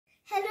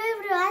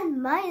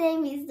everyone, my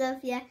name is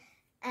Sofia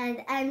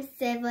and I'm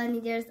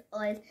 7 years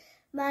old.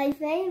 My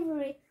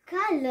favorite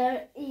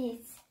color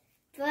is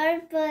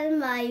purple.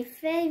 My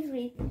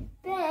favorite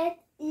pet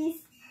is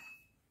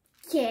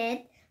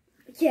cat.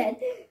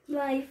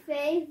 My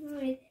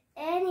favorite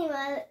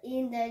animal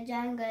in the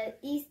jungle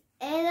is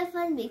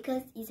elephant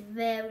because it's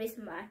very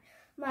smart.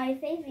 My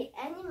favorite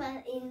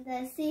animal in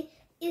the sea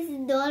is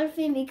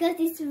dolphin because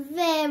it's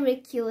very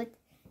cute.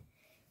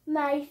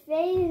 My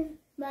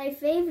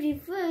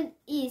favorite food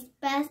is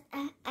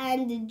pasta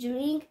and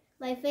drink.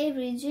 My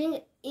favorite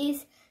drink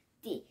is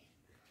tea.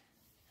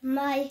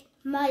 My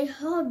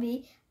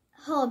hobbies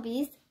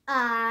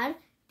are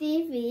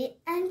TV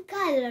and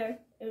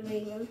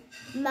coloring.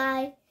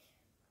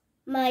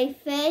 My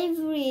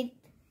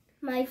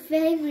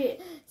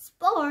favorite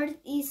sport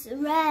is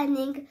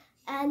running,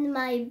 and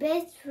my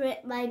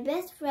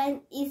best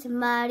friend is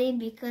Mari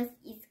because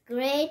it's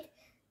great.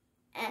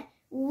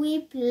 We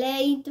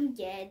play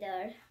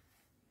together.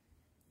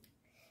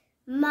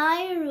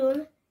 My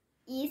room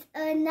is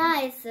a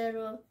nice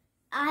room.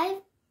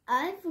 I've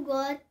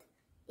got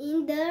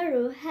in the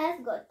room has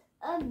got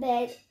a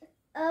bed,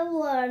 a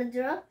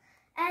wardrobe,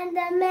 and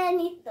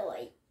many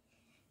toys.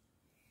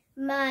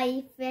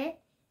 I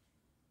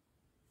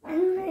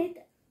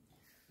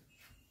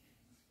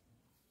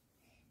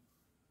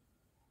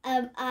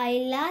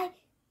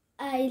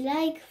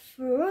like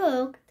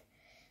fruit.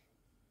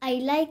 I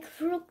like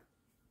fruit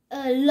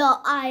a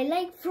lot. I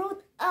like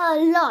fruit a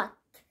lot.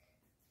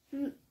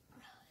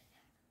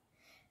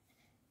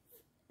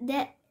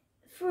 The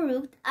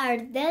fruit are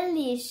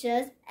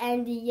delicious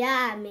and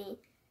yummy.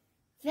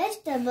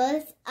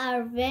 Vegetables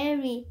are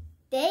very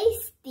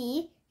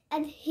tasty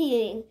and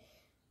healing.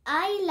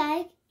 I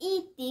like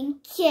eating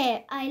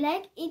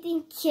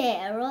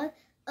carrot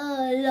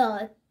a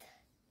lot.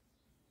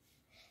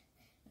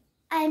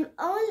 I'm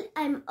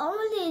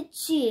only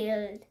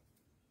chilled.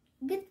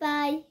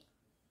 Goodbye.